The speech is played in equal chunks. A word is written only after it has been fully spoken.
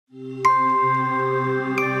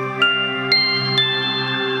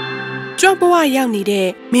ကြော့ဘဝရောက်နေတဲ့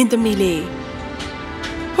မင်းသမီးလေး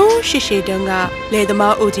ဟိုးရှိတုန်းကလေသ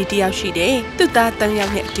မားအိုကြီးတယောက်ရှိတယ်သူ့သား3ယော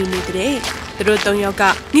က်နဲ့အတူနေတဲ့သူတို့3ယောက်က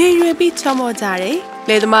ငယ်ရွယ်ပြီးချောမောကြတယ်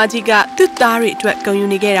လေသမားကြီးကသူ့သားတွေအတွက်ဂုဏ်ယူ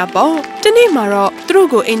နေခဲ့တာပေါ့ဒီနေ့မှာတော့သူတို့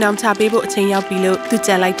ကိုအိမ်အောင်ချပေးဖို့အချိန်ရောက်ပြီလို့သူ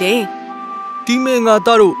ကြံလိုက်တယ်ဒီမင်းငါ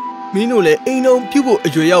သားတို့မင်းတို့လည်းအိမ်အောင်ပြုဖို့အ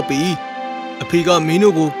ရွယ်ရောက်ပြီအဖေကမင်း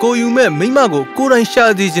တို့ကိုကိုယူမဲ့မိမကိုကိုယ်တိုင်ရှာ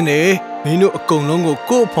သေးခြင်းနဲ့မင်းတို့အကုန်လုံးကို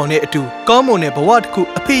ကို့အဖော်နဲ့အတူကောင်းမွန်တဲ့ဘဝတစ်ခု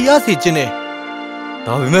အဖေရစေခြင်းနဲ့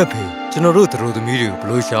ဒါပေမဲ့ဖေကျွန်တော်တို့သူတို့သမီးတွေကိုဘယ်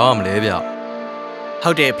လိုရှာရမလဲဗျဟု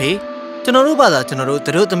တ်တယ်ဖေကျွန်တော်တို့ဘာသာကျွန်တော်တို့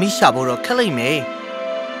သူတို့သမီးရှာဖို့တော့ခက်လိမ့်မယ်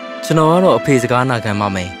ကျွန်တော်ကတော့အဖေစကားနာခံပါ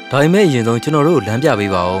မယ်ဒါပေမဲ့အရင်ဆုံးကျွန်တော်တို့လမ်းပြ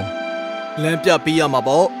ပေးပါဦးလမ်းပြပေးရမှာ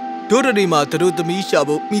ပေါ့တို့တွေမှာသူတို့သမီးရှာ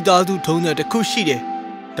ဖို့မိသားစုထုံးတဲ့တစ်ခုရှိတယ်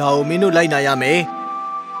ဒါကိုမင်းတို့လိုက်နာရမယ်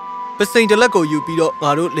ပစိန်တလက်ကိုယူပြီးတော့ငါ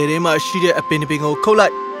တို့လေထဲမှာရှိတဲ့အပင်တစ်ပင်ကိုခုတ်လို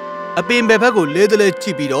က်အပင်ဘက်ဘက်ကိုလဲတလဲကြ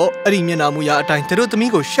ည့်ပြီးတော့အဲ့ဒီမျက်နှာမူရာအတိုင်းသူတို့သ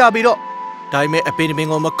မီးကိုရှာပြီးတော့ဒါပေမဲ့အပင်တစ်ပင်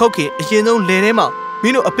ကိုမခုတ်ခင်အရင်ဆုံးလေထဲမှာမ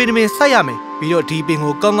င်းတို့အပင်တစ်ပင်စိုက်ရမယ်ပြီးတော့ဒီပင်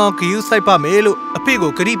ကိုကောင်းကောင်းဂရုစိုက်ပါမယ်လို့အဖေ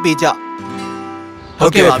ကိုဂရုပေးကြဟု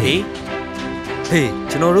တ်ကဲ့ပါဖေဖေ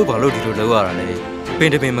ကျွန်တော်တို့ဘာလို့ဒီလိုလုပ်ရတာလဲပင်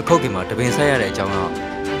တစ်ပင်မခုတ်ခင်မှာတပင်စိုက်ရတဲ့အကြောင်းက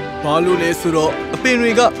ဘာလို့လဲဆိုတော့အပင်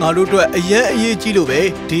တွေကငါတို့အတွက်အရန်အရေးကြီးလို့ပဲ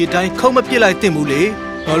ဒီအတိုင်းခုတ်မပစ်လိုက်သင့်ဘူးလေ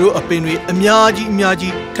ငါတို့အပင်တွေအများ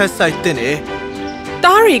ကြီးထပ်စိုက်သင့်တယ်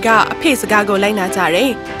သားတွေကအဖေစကားကိုလိုက်နာကြတယ်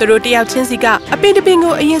။သူတို့တယောက်ချင်းစီကအပင်တစ်ပင်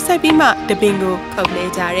ကိုအရင်စိုက်ပြီးမှတပင်ကိုခုတ်လဲ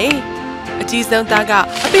ကြတယ်။အကြီးဆုံးသားက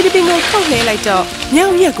အပင်တစ်ပင်ကိုခုတ်လဲလိုက်တော့မြော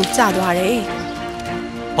က်ရက်ကိုကျသွားတယ်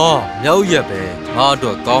။ဟာမြောက်ရက်ပဲငါအတွ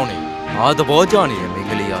က်ကောင်းတယ်။ငါသဘောကျနေတဲ့မိန်း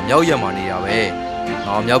ကလေးကမြောက်ရက်မှာနေတာပဲ။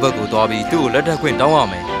ငါမြောက်ဘက်ကိုသွားပြီးသူ့ကိုလက်ထပ်ခွင့်တောင်းရ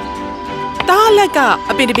မယ်။သားလက်က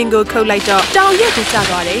အပင်တစ်ပင်ကိုခုတ်လိုက်တော့တောင်ရက်ကိုကျ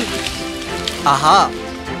သွားတယ်။အာဟာ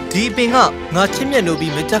ဒီပင်ကငါချစ်မြတ်လို့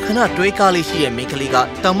ပြီးမကြခဏတွဲကားလေးရှိတဲ့မိန်းကလေးက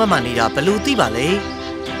တောင်ဘက်မှာနေတာဘယ်လိုသိပါလဲ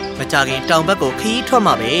မကြခင်တောင်ဘက်ကိုခရီးထွက်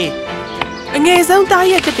မှာပဲအငယ်ဆုံးသား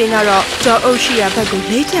ရဲ့တပင်ကတော့ကြော်အုပ်ရှိရာဘက်ကို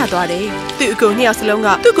လေးကျသွားတယ်သူ့အကိုနှစ်ယောက်စလုံးက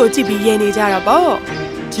သူ့ကိုကြည့်ပြီးရဲနေကြတာပေါ့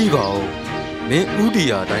ကြည့်ပါဦးမင်းဦးဒီ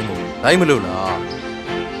ယာအတိုင်းကိုလိုက်မလို့လား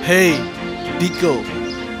ဟေးဒီကို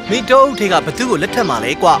မင်းတို့ထေကဘသူ့ကိုလက်ထပ်မှာ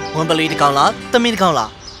လဲကွာဝန်ပလေးတကောင်လားသမင်းတကောင်လား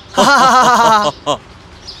ဟာ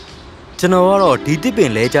ကျွန်တော်ကတော့ဒီတစ်ပ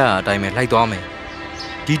င်လဲကြတာအတိုင်းပဲလိုက်သွားမယ်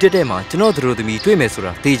ဒီတက်တက်မှာကျွန်တော်တို့သမီးတွေ့မယ်ဆို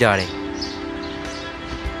တာသိကြတယ်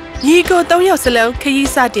ညီကို3ယောက်စလုံးခရီး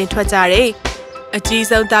စတင်ထွက်ကြတယ်အကြီး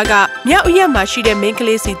ဆုံးသားကမြောက်အရက်မှာရှိတဲ့မိန်းက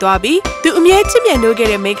လေးစီသွားပြီးသူအမြဲချစ်မြတ်နိုးခဲ့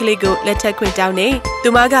တဲ့မိန်းကလေးကိုလက်ထပ်ခွင့်တောင်းတယ်သူ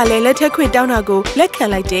မကလည်းလက်ထပ်ခွင့်တောင်းတာကိုလက်ခံ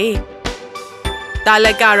လိုက်တယ်တာလ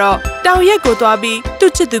က်ကတော့တောင်ရက်ကိုသွားပြီး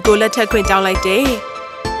သူ့ချစ်သူကိုလက်ထပ်ခွင့်တောင်းလိုက်တယ်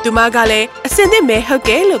သူမကလည်းအစင်သစ်မဲဟုတ်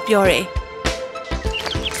ကဲ့လို့ပြောတယ်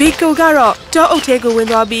ဗီကိုကတော့တောအုပ်ထဲကိုဝင်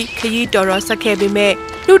သွားပြီးခရီးတော်ဆက်ခဲ့ပေမဲ့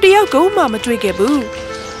လူတယောက်ကိုမှမတွေ့ခဲ့ဘူး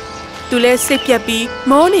သူလည်းစိတ်ပြတ်ပြီး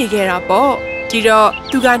မောနေခဲ့တာပေါ့ဒီတော့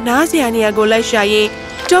သူကနားစရာနေရာကိုလိုက်ရှာရင်း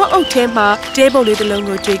တောအုပ်ထဲမှာတဲပုံလေးတစ်လုံး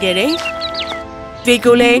ကိုတွေ့ခဲ့တယ်ဗီ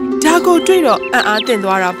ကိုလည်းဒါကိုတွေ့တော့အံ့အားသင့်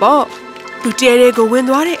သွားတာပေါ့သူတဲတဲကိုဝင်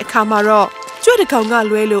သွားတဲ့အခါမှာတော့ကြွက်တစ်ကောင်က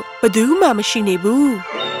လွဲလို့ဘယ်သူမှမရှိနေဘူး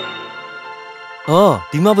အော်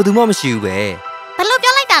ဒီမှာဘယ်သူမှမရှိဘူးပဲဘယ်လို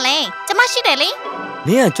ပြောလိုက်တာလဲကျမရှိတယ်လေန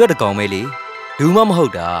င်းကကြွက်တကောင်ပဲလေလူမှမဟု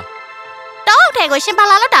တ်တာတောအုပ်ထဲကိုရှင်ပါ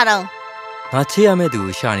လာလို့တာတော့ငါချစ်ရမယ့်သူ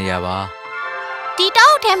ကိုရှာနေရပါဒီတော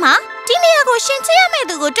အုပ်ထဲမှာဒီနေရာကိုရှင်ချစ်ရမယ့်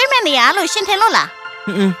သူကိုတွေ့မဲ့နေရလို့ရှင်ထင်လို့လား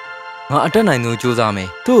ငါအတက်နိုင်ဆုံးစူးစမ်းမယ်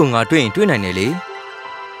သူ့ကိုငါတွေ့ရင်တွေ့နိုင်တယ်လေ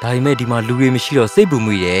ဒါပေမဲ့ဒီမှာလူတွေမရှိတော့စိတ်ပူ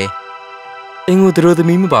မိတယ်အင်ကိုတို့သ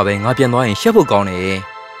မီးမပါပဲငါပြန်သွားရင်ရှက်ဖို့ကောင်းတယ်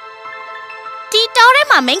ဒီတောထဲ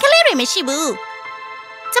မှာမိန်းကလေးတွေမရှိဘူး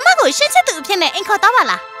ကျမကိုရှင်ချစ်သူအဖြစ်နဲ့အိမ်ခေါ်တော့ပါ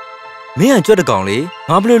လားမင်းကကြွက်တကောင်လေ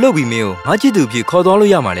ငါဘယ်လိုလုပ်ပြီးမင်းကိုငါချစ်သူဖြစ်ခေါ်သွား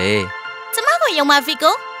လို့ရမှာလဲကျမကိုယုံပါဗီ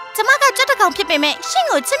ကိုကျမကကြွက်တကောင်ဖြစ်ပေမဲ့ရှင်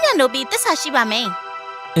ကိုချစ်မြတ်လို့ပြီးတစ္ဆာရှိပါမယ်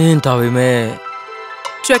ဒါပေမဲ့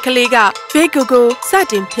ကြွက်ကလေးကဗီကိုကိုစ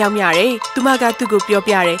တင်ဖြောင်းမြတယ်သူမကသူ့ကိုပြော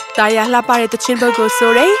ပြတယ်တာယာလှပတဲ့တချင်းဘုတ်ကို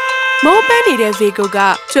ဆိုတယ်မောပန်းနေတဲ့ဗီကိုက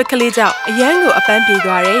ကြွက်ကလေးကြောင့်အရန်ကိုအပန်းပြေ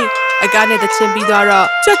သွားတယ်အကားနဲ့တချင်းပြီးသွားတော့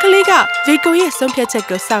ကြွက်ကလေးကဗီကိုရဲ့ဆုံးဖြတ်ချက်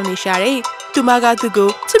ကိုစောင့်နေရှာတယ်သူမကသူ့ကို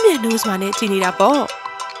ချစ်မြတ်နိုးစွာနဲ့ကြည့်နေတာပေါ့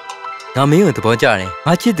ငါမင်းကိုသဘောကျတယ်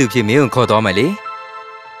ငါချစ်သူဖြစ်မင်းကိုခေါ်သွားမယ်လေ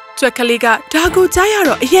ကြွက်ကလေးကဒါကိုကြားရ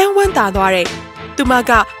တော့အယံဝမ်းသာသွားတယ်သူမ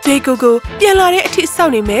ကဗီကိုကိုပြန်လာတဲ့အထိစော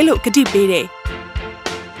င့်နေမယ်လို့ကတိပေးတယ်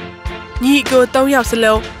ညီကို3ယောက်စ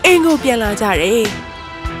လုံးအိမ်ကိုပြန်လာကြတယ်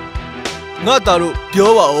ငါသားတို့ပြော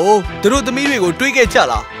ပါဦးတို့သမီးတွေကိုတွေးခဲ့ကြ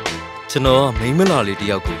လားကျွန်တော်မိန်းမလာလေးတ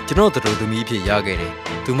ယောက်ကိုကျွန်တော်တို့သမီးဖြစ်ရခဲ့တယ်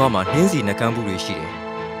သူမမှာနှင်းစီနှကမ်းမှုတွေရှိတယ်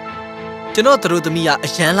ကျွန်တော်တို့သမီးကအ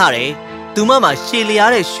ရန်လာတယ်သူမမှာရှည်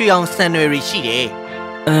လျားတဲ့ရွှေအောင်ဆန်နွယ်တွေရှိတယ်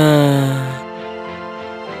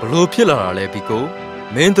ဘလို့ဖြစ်လာတာလဲဘီကို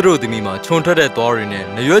မင်းတို့သမီးမှာခြုံထွက်တဲ့သွားတွေနဲ့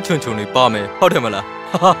နရွက်ချုံတွေပါမယ်ဟုတ်တယ်မလား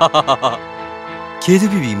ကျေး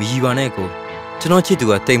ဇူးပြုပြီးမကြီးပါနဲ့ကိုကျွန်တော်ချစ်သူ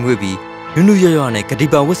ကတိမ်မွေးပြီးနုနုရွရွနဲ့ဂတိ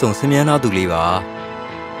ပါဝတ်စုံဆင်မြန်းသားသူလေးပါ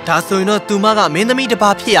ဒါဆိုရင်တော့သူမကမင်းသမီးတစ်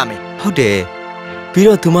ပါးဖြစ်ရမယ်ဟုတ်တယ်ပြီး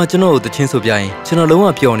တော့သူမကျွန်တော်ကိုတချင်းဆိုပြရင်ကျွန်တော်လုံးဝ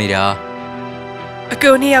ပျော်နေတာအကူ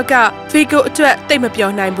နှစ်ယောက်ကဖေကိုအတွက်တိတ်မ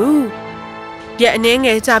ပျော်နိုင်ဘူးရက်အနည်းင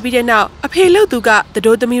ယ်ကြာပြီးတဲ့နောက်အဖေလို့သူကတ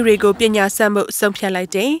တိုးသမီးတွေကိုပညာဆက်မှုဆုံးဖြတ်လို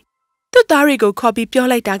က်တယ်သူ့သားတွေကိုခေါ်ပြီးပြော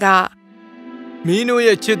လိုက်တာကမင်းတို့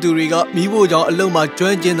ရဲ့ချစ်သူတွေကမိဖို့ကြောင့်အလုံးမှာကျွ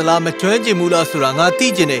မ်းကျင်သလားမကျွမ်းကျင်ဘူးလားဆိုတာငါသိ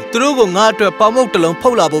ကျင်တယ်သူတို့ကငါအတွက်ပေါမုတ်တစ်လုံးဖု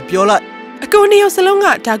တ်လာဖို့ပြောလိုက်အကူနှစ်ယောက်စလုံးက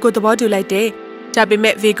ဒါကိုသဘောတူလိုက်တယ်ဒါပေ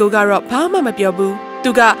မဲ့ဗီကိုကတော့ဘာမှမပြောဘူး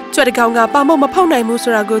သူကကြွက်တကောင်ကပေါမုတ်မဖုတ်နိုင်ဘူး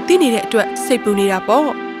ဆိုတာကိုသိနေတဲ့အတွက်စိတ်ပူနေတာပေါ့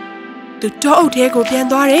သူတောအုပ်ထဲကိုပြန်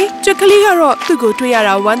သွားတယ်ကြွက်ကလေးကတော့သူ့ကိုတွေ့ရ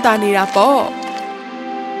တာဝမ်းသာနေတာပေါ့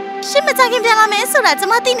ရှင်းမကြခင်ပြန်လာမယ်ဆိုတာကျွ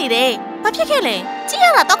န်မသိနေတယ်ဘာဖြစ်ခဲ့လဲကြည့်ရ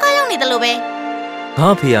တာတော့ကောင်းရောက်နေတယ်လို့ပဲငါ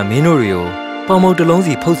ဖေကမင်းတို့တွေကိုပေါမုတ်တစ်လုံး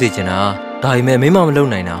စီဖုတ်စေချင်တာဒါပေမဲ့မင်းမလုပ်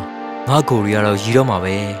နိုင်တာငါကိုရီကတော့ရည်တော့မှာ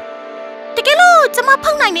ပဲတကယ်လို့ကျွန်မ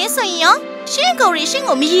ဖုတ်နိုင်နေဆိုရင်ရောရှင်းကိုရီရှင်း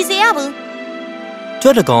ကိုမရည်စေရဘူးကြွ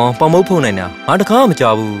က်တကောင်ပေါမုတ်ဖုတ်နိုင်တာငါတခါမှမ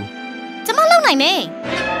ကြောက်ဘူးကျွန်မလုပ်နိုင်တယ်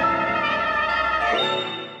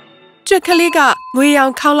ကြွက်ကလေးကငွေရော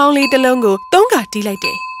င်ခေါင်းလောင်းလေးတစ်လုံးကိုသုံးခါတီးလိုက်တ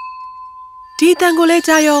ယ်ဒီတန်ကိုလဲ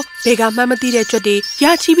ကြားရောဘယ်ကမှမသိတဲ့ကြွက်တွေ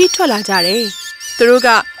ရာချီပြီးထွက်လာကြတယ်သူတို့က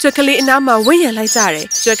ကြွက်ကလေးအနားမှာဝင့်ရံလိုက်ကြတယ်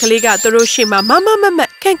ကြွက်ကလေးကသူတို့ရှေ့မှာမတ်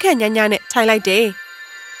ခန့်ခန့်ညာညာနဲ့ထိုင်လိုက်တယ်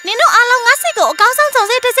နင်တို့အားလုံးငါ့စိတ်ကိုအကောင်းဆုံးစုံ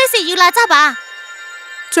စမ်းတစ်စိတ်စီယူလာကြပါ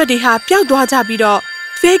ကြွက်တွေဟာပျောက်သွားကြပြီးတော့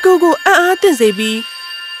ဖေကိုကိုအံ့အားသင့်စေပြီး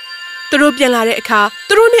သူတို့ပြန်လာတဲ့အခါ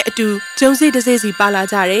သူတို့နဲ့အတူဂျုံစေးတစ်စိတ်စီပါလာ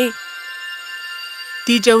ကြတယ်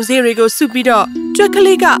ဒီဂျုံစေးတွေကိုစုပြီးတော့ကြွက်က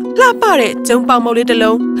လေးကလှပတဲ့ဂျုံပေါင်မုတ်လေးတစ်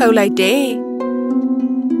လုံးထုတ်လိုက်တယ်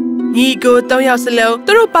ညီကို၃ယောက်စလုံး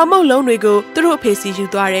သူတို့ပေါင်မုတ်လုံးတွေကိုသူတို့အဖေစီယူ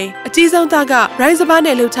သွားတယ်အကြီးဆုံးသားကရိုင်းစပါး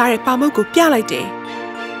နဲ့လှုပ်ထားတဲ့ပေါင်မုတ်ကိုပြလိုက်တယ်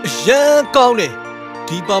အရန်ကောင်းတယ်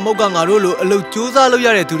ဒီပေါင်မုတ်ကငါတို့လိုအလုပ်ကြိုးစားလုပ်ရ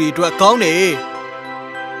တဲ့သူတွေအတွက်ကောင်းတယ်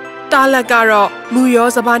တားလက်ကတော့မူရော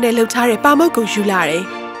စပါးနဲ့လှုပ်ထားတဲ့ပေါင်မုတ်ကိုယူလာတယ်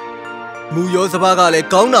မူရောစပါးကလည်း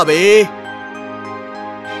ကောင်းတာပဲ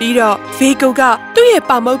ပြီးတော့ဗီကိုကသူ့ရဲ့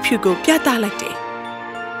ပေါင်မုတ်ဖြူကိုပြသလိုက်တယ်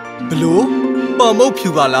ဘလို့ပေါင်မုတ်ဖြူ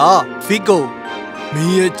ပါလားဗီကိုမ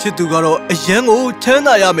င်းရဲ့ချစ်သူကတော့အရန်ကိုချမ်း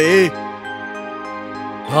သာရမယ်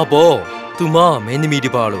ဟာဘောသူမမင်းသမီးတ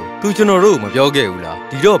စ်ပါလို့သူကျွန်တော်တို့မပြောခဲ့ဘူးလား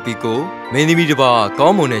ဒီတော့ဗီကိုမင်းသမီးတစ်ပါကော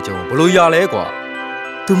င်းမွန်တဲ့ကြုံဘလို့ရလဲကွာ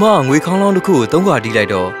သူမငွေခေါင်းလောင်းတစ်ခုကိုသုံးခါတီးလိုက်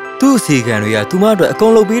တော့သူ့အစီခံတွေကသူမအတွက်အကု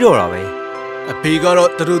န်လုပ်ပြီးတော့တာပဲအဖေကတော့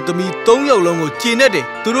သူတို့သမီး၃ယောက်လုံးကိုကျင်နေတယ်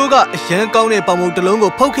သူတို့ကအရန်ကောင်းတဲ့ပေါင်မုတ်တစ်လုံး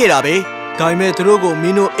ကိုဖုတ်ခဲ့တာပဲဒါပေမဲ့သူတို့ကိုမ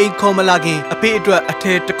င်းတို့အိမ်ခေါ်မလာခင်အဖေအတွက်အထ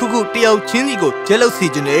ည်တစ်ခုခုတယောက်ချင်းစီကိုကျဲလို့စီ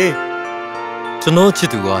ခြင်းတယ်ကျွန်တော်ချစ်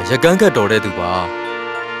သူကရကန်းကတ်တော်တဲ့သူပါ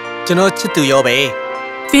ကျွန်တော်ချစ်သူရောပဲ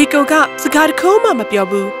ဗီကိုကစကားတခုမှမပြော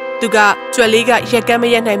ဘူးသူကကြွက်လေးကရက်ကန်းမ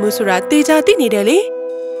ရက်နိုင်ဘူးဆိုတာတေချာသိနေတယ်လေ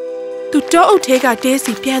သူတောအုပ်ထဲကတဲ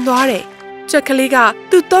စီပြန်သွားတယ်ကြွက်ကလေးက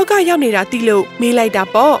သူ့တော့ကရောက်နေတာသိလို့မေးလိုက်တာ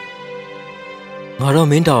ပေါ့ငါတော့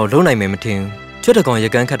မင်းတောင်လုံနိုင်မယ်မထင်ကြွက်တကောင်ရ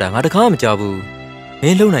ကန်းခတ်တာငါတခါမှမကြောက်ဘူးမ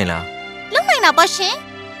င်းလုံနိုင်လားလုံနိုင်တာပေါ့ရှင်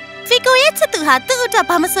ဗီကိုရဲ့ချစ်သူဟာသူ့အတွက်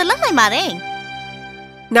ဘာမှမလုံနိုင်ပါနဲ့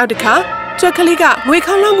နောက်တစ်ခါကြွက်ကလေးကငွေ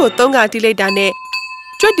ခေါင်းလုံးကိုသုံးခါတီးလိုက်တာနဲ့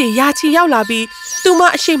ကြွက်တွေရာချီရောက်လာပြီးသူမ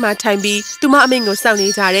အရှိမထိုင်ပြီးသူမအမိန့်ကိုစောင့်နေ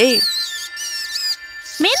ကြတယ်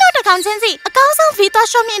မင်းတို့တကောင်ချင်းစီအကောင်းဆုံးဗီတော်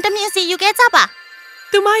ရှော့မြင့်တမြင့်စီယူခဲ့ကြပါ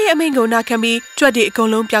သူမရဲ့အမိန့်ကိုနာခံပြီးကြွက်တွေအကုန်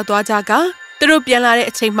လုံးပျောက်သွားကြကသူတို့ပြန်လာတဲ့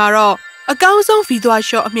အချိန်မှာတော့အကောင်းဆုံးဗီတော်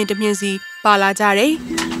ရှော့အမြင့်တမြင့်စီပါလာကြတယ်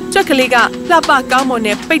ကြွက်ကလေးကလှပကောင်းမွန်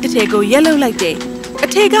တဲ့ပိတ်တစ်ထည်ကိုရက်လုပ်လိုက်တယ်အ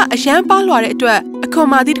ထည်ကအရန်ပါလွှာတဲ့အတွက်အခွန်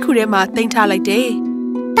မာသီးတစ်ခုထဲမှာတင်ထားလိုက်တယ်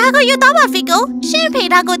ဒါကိုယူတော့ပါဗီကိုရှင်းဖေ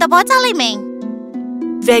ဒါကိုသဘောကျလိုက်မယ်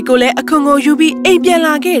ဗေကိုလည်းအခွန်ကိုယူပြီးအိမ်ပြန်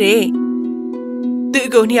လာခဲ့တယ်သူ့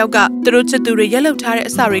အကိုနှစ်ယောက်ကသူတို့ချစ်သူတွေရက်လုပ်ထားတဲ့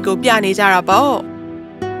အစာတွေကိုပြနေကြတာပေါ့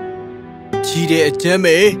ကြီးတဲ့အကျမ်း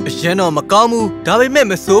ပဲအရန်တော့မကောင်းဘူးဒါပေမဲ့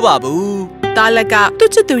မစိုးပါဘူးတားလက်ကသူ့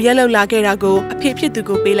ချစ်သူရက်လုပ်လာခဲ့တာကိုအဖေဖြစ်သူ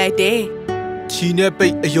ကိုပေးလိုက်တယ်ချီနဲ့ပိ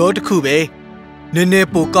တ်အရောတစ်ခုပဲနည်းနည်း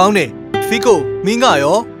ပိုကောင်းတယ်ဖီကိုမင်းက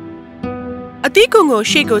ရောအတီးကုံကို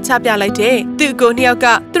ရှေ့ကိုချပြလိုက်တယ်သူ့ကိုနှစ်ယောက်က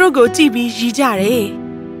သူတို့ကိုကြည့်ပြီးရီးကြတယ်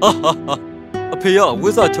အဖေကဝ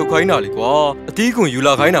စ်စာချုပ်ခိုင်းတာလေကွာအတီးကုံယူ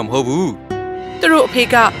လာခိုင်းတာမဟုတ်ဘူးသူတို့အဖေ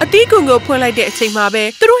ကအတီးကုံကိုဖွင့်လိုက်တဲ့အချိန်မှာပဲ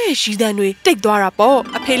သူတို့ရဲ့ရီးသံတွေတိတ်သွားတာပေါ့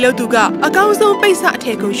အဖေလို့သူကအကောင်းဆုံးပိတ်စအထ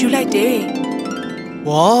ည်ကိုယူလိုက်တယ်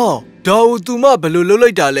ဝါဒါဦးသူမဘယ်လိုလုပ်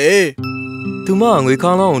လိုက်တာလဲသူမငွေ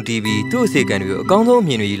ခေါင်းလောင်းကိုတီးပြီးသူ့အစီကံတွေကိုအကောင်းဆုံးအ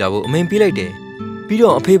မြင်တွေယူလာဖို့အမိန်ပေးလိုက်တယ်ပြီး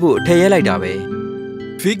တော့အဖေဖို့အထည်ရဲလိုက်တာပဲ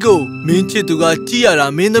ဖီကိုမင်းချစ်သူကကြည့်ရတာ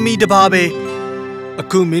မင်းသမီးတစ်ပါးပဲအ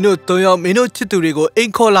ခုမင်းတို့၃ယောက်မင်းတို့ချစ်သူတွေကိုအိ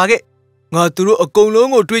မ်ခေါ်လာခဲ့ငါသူတို့အကုန်လုံး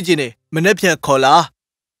ကိုတွေ့ကျင်တယ်မနေ့ပြန်ခေါ်လာ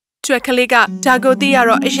ကြွက်ကလေးကဒါကိုသိရ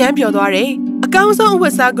တော့အယမ်းပျော်သွားတယ်အကောင်းဆုံးအဝ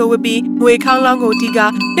တ်စားကိုဝတ်ပြီးငွေခေါင်းလောင်းကိုတီးက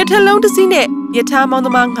လက်ထက်လုံးတစ်စီးနဲ့ ယထာမောင်သ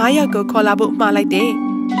မား9ယောက်ကိုခေါ်လာဖို့မှားလိုက်တယ်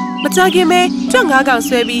။မကြခင်ပဲကြွက်9ကောင်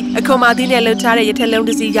ဆွဲပြီးအခွန်မာသီးနဲ့လှုပ်ထားတဲ့ရထလုံးတ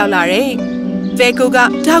စ်စီးရောက်လာတယ်။ဖေကိုက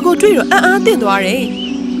ဒါကိုတွေ့တော့အံ့အားသင့်သွားတယ်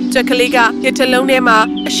။ကြွက်ကလေးကရထလုံးထဲမှာ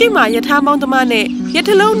အရှိမယထာမောင်သမားနဲ့ရထ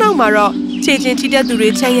လုံးနောက်မှာတော့ခြေချင်းထိတဲ့သူတွေ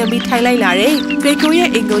ချမ်းရံပြီးထိုင်လိုက်လာတယ်။ဖေကိုရဲ့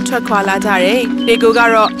အိမ်ကိုထွက်ခွာလာကြတယ်။ဖေကိုက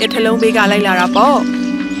တော့ရထလုံးဘေးကလိုက်လာတာပေါ့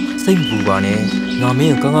။စိတ်မပူပါနဲ့ငါမ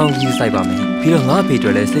င်းကိုကောင်းကောင်းကြီးစိုက်ပါမယ်ပြီးတော့ငါအဖေ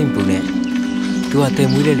တို့လည်းစိတ်မပူနဲ့သူကတင်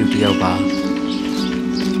မွေးတဲ့လူတစ်ယောက်ပါ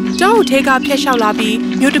ကျောင်းထဲကဖျက်လျှောက်လာပြီး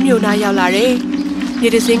မြို့တစ်မြို့နားရောက်လာတယ်။မြေ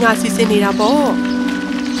တစင်းကစီစဉ်နေတာပေါ့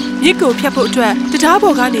။မြစ်ကိုဖျက်ဖို့အတွက်တရား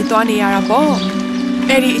ပေါ်ကနေသွားနေရတာပေါ့။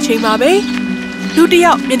အဲ့ဒီအချိန်မှာပဲလူတစ်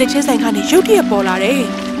ယောက်မျက်နှာချင်းဆိုင်ကနေရုတ်တရက်ပေါ်လာတယ်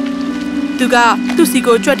။သူကသူ့စီ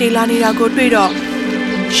ကိုကြွက်တေးလာနေတာကိုတွေ့တော့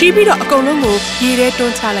ရှိပြီးတော့အကုန်လုံးကိုရေထဲတွ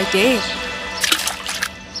န်းချလိုက်တယ်။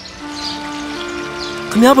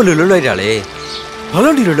ခမ ्या ဘယ်လိုလုပ်လိုက်တာလဲ။ဘာ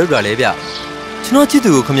လို့ဒီလိုလုပ်တာလဲဗျ။ကျွန်တော်ချစ်သူ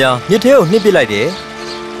ကိုခမ ्या မြစ်ထဲကိုနှိပ်ပစ်လိုက်တယ်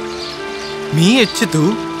မင်းရဲ့ချစ်သူ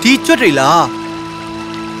ဒီကြွက်တွေလား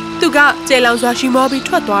သူကကျဲလောင်စွာရှိမောပြီး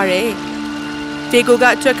ထွက်သွားတယ်ဒေကိုက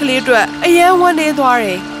ကြွက်ကလေးအတွက်အယမ်းဝမ်းနေသွားတ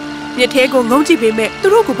ယ်မြစ်ထဲကိုငုံကြည့်ပေမဲ့သူ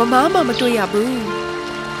တို့ကိုဘာမှမတွေ့ရဘူး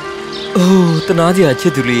အိုးတနာကြီးချ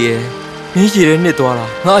စ်သူလေးရဲ့မင်းရှိတဲ့နှစ်သွားတာ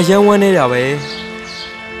ငါအယမ်းဝမ်းနေတာပဲ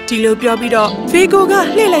ဒီလိုပြောပြီးတော့ဖေကိုက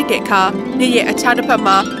လှည့်လိုက်တဲ့အခါမြစ်ရဲ့အခြားတစ်ဖက်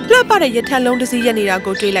မှာလှပတဲ့ရထက်လုံးတစ်စီးရက်နေတာ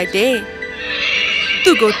ကိုတွေ့လိုက်တယ်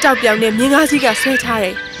သူ့ကိုတောက်ပြောင်နဲ့မြင်းကားကြီးကဆွဲထားတ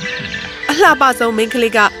ယ်အလှပဆုံးမိန်းက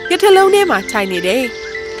လေးကရထလုံးထဲမှာထိုင်နေတယ်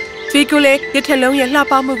။ဖေကိုလည်းရထလုံးရဲ့လှ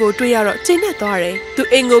ပမှုကိုတွေ့ရတော့ကျဉ်းနဲ့သွားတယ်။သူ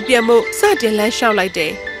အိမ်ကိုပြန်ဖို့စတင်လမ်းလျှောက်လိုက်တ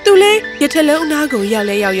ယ်။သူလည်းရထလုံးအနားကိုရောက်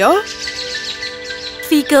လဲရောက်ရော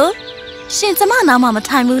ဖီကိုရှင်ကျမနားမှာမ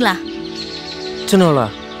ထိုင်ဘူးလားကျွန်တော်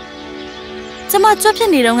လားကျမကြွဖြစ်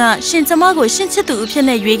နေတော့ကရှင်ကျမကိုရှင်ချစ်သူအဖြစ်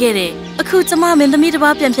နဲ့ရွေးခဲ့တယ်။အခုကျမမင်းသမီးတစ်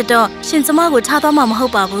ပါးပြန်ဖြစ်တော့ရှင်ကျမကိုထားသွားမှာမဟု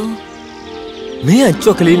တ်ပါဘူး။မင်းက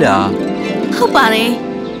ကြွက်ကလေးလားဟုတ်ပါတယ်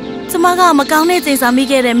ကျမကမကောင်းတဲ့စိတ်စားမိ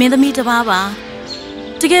ခဲ့တဲ့မင်းသမီးတစ်ပါးပါ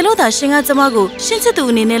တကယ်လို့သာရှင်ကကျမကိုရှင်းချစ်သူ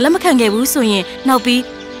အနေနဲ့လက်မခံခဲ့ဘူးဆိုရင်နောက်ပြီး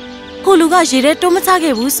ဟိုလူကရေထဲတွန်းမချ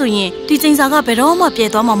ခဲ့ဘူးဆိုရင်ဒီစိတ်စားကဘယ်တော့မှပြ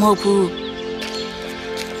ည့်သွားမှာမဟုတ်ဘူး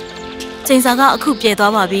စိတ်စားကအခုပြည့်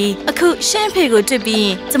သွားပါပြီအခုရှင်းဖေကိုတွေ့ပြီး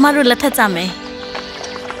ကျမတို့လက်ထပ်ကြမယ်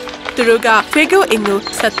သူတို့ကဖေကိုအင်ကို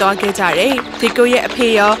ဆက်သွားခဲ့ကြတယ်ဖေကိုရဲ့အဖေ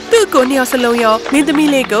ရောသူ့ကိုနှစ်ယောက်စလုံးရောမင်းသ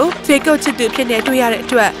မီးလေးကိုဖေကိုချစ်သူဖြစ်နေတွေ့ရတဲ့အ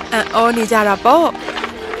တွက်အံ့ဩနေကြတာပေါ့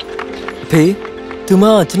ဖေသူမ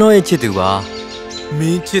ကျွန်တော်ရဲ့ချစ်သူပါမ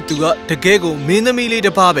င်းချစ်သူကတကယ်ကိုမင်းသမီးလေးတ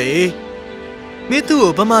စ်ပါးပဲမင်းသူ့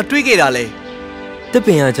ကိုဘာမှတွေးခဲ့တာလဲတစ်ပ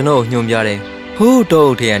င်ကကျွန်တော်ကိုညွှန်ပြတယ်ဟိုး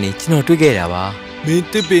တော့ထဲကနေကျွန်တော်တွေးခဲ့တာပါမင်း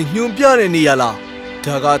တစ်ပင်ညွှန်ပြတဲ့နေရလား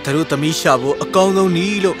ဒါကသူတို့သမီးရှာဖို့အကောင်းဆုံးန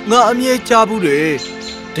ည်းလို့ငါအမြဲကြားဘူးတယ်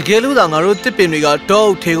တကယ်လို့သာငါတို့တစ်ပင်တွေကတော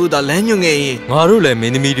အုပ်ထဲကိုသာလမ်းညွှန်ခဲ့ရင်ငါတို့လည်းမ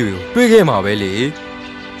င်းသမီးတွေကိုတွေးခဲ့မှာပဲလေ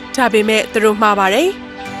ဒါပေမဲ့သူတို့မှားပါတယ်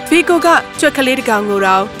ဖီကိုကကြွက်ကလေးတစ်ကောင်ကို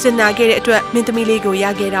တော့ကျင်နာခဲ့တဲ့အတွက်မင်းသမီးလေးကိုရ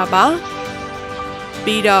ခဲ့တာပါ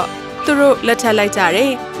ပြီးတော့သူတို့လက်ထပ်လိုက်ကြတ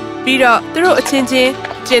ယ်ပြီးတော့သူတို့အချင်းချင်း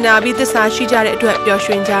ကျင်နာပြီးသစ္စာရှိကြတဲ့အတွက်ပျော်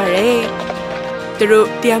ရွှင်ကြတယ်သူတို့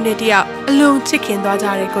တယောက်နဲ့တယောက်အလုံးချစ်ခင်သွားကြ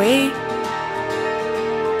တယ်ကွယ်